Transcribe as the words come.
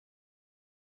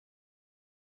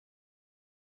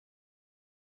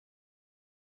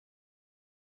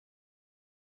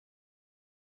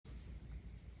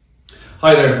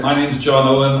Hi there, my name is John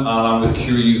Owen and I'm with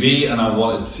CureUV, and I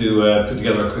wanted to put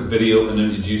together a quick video and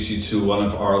introduce you to one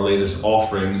of our latest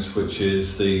offerings, which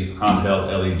is the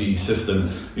handheld LED system.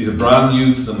 These are brand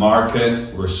new to the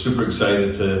market. We're super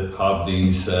excited to have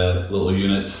these little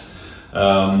units.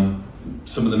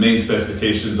 Some of the main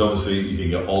specifications, obviously you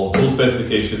can get all the full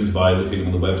specifications by looking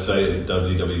on the website at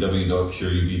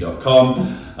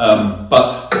www.CureUV.com.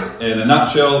 But in a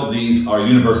nutshell, these are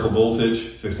universal voltage,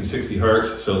 50-60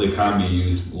 Hertz, so they can be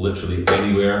used literally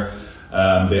anywhere.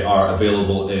 They are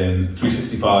available in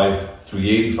 365,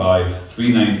 385,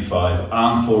 395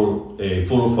 and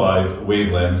 405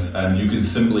 wavelengths, and you can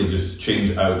simply just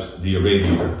change out the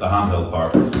irradiator, the handheld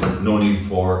part. No need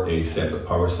for a separate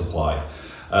power supply.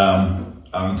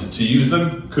 And to use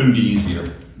them couldn't be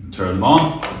easier. Turn them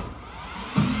on.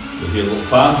 You'll hear little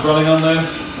fans running on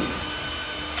this.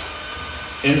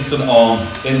 Instant on,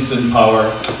 instant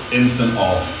power, instant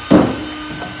off.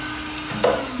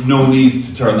 No need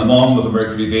to turn them on with a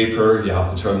mercury vapor. You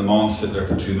have to turn them on, sit there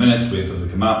for 2 minutes, wait for them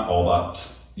to come up, all that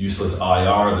useless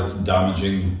IR that's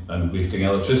damaging and wasting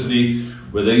electricity.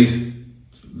 With these,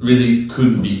 really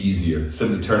couldn't be easier.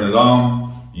 Simply turn it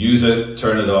on, use it,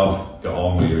 turn it off, get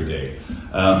on with your day.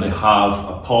 They have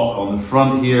a pot on the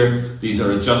front here. These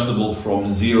are adjustable from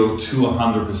 0 to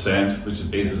 100%, which is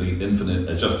basically infinite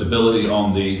adjustability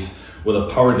on these, with a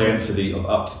power density of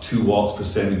up to 2 watts per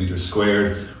centimeter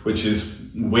squared, which is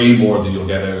way more than you'll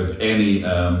get out of any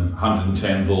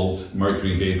 110 volt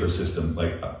mercury vapor system,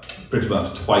 like pretty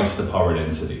much twice the power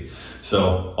density.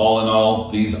 So all in all,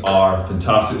 these are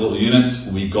fantastic little units.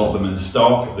 We've got them in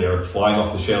stock. They're flying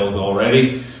off the shelves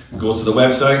already. Go to the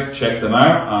website, check them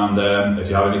out, and if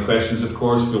you have any questions, of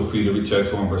course, feel free to reach out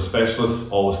to one of our specialists.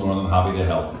 Always more than happy to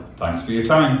help. Thanks for your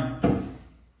time.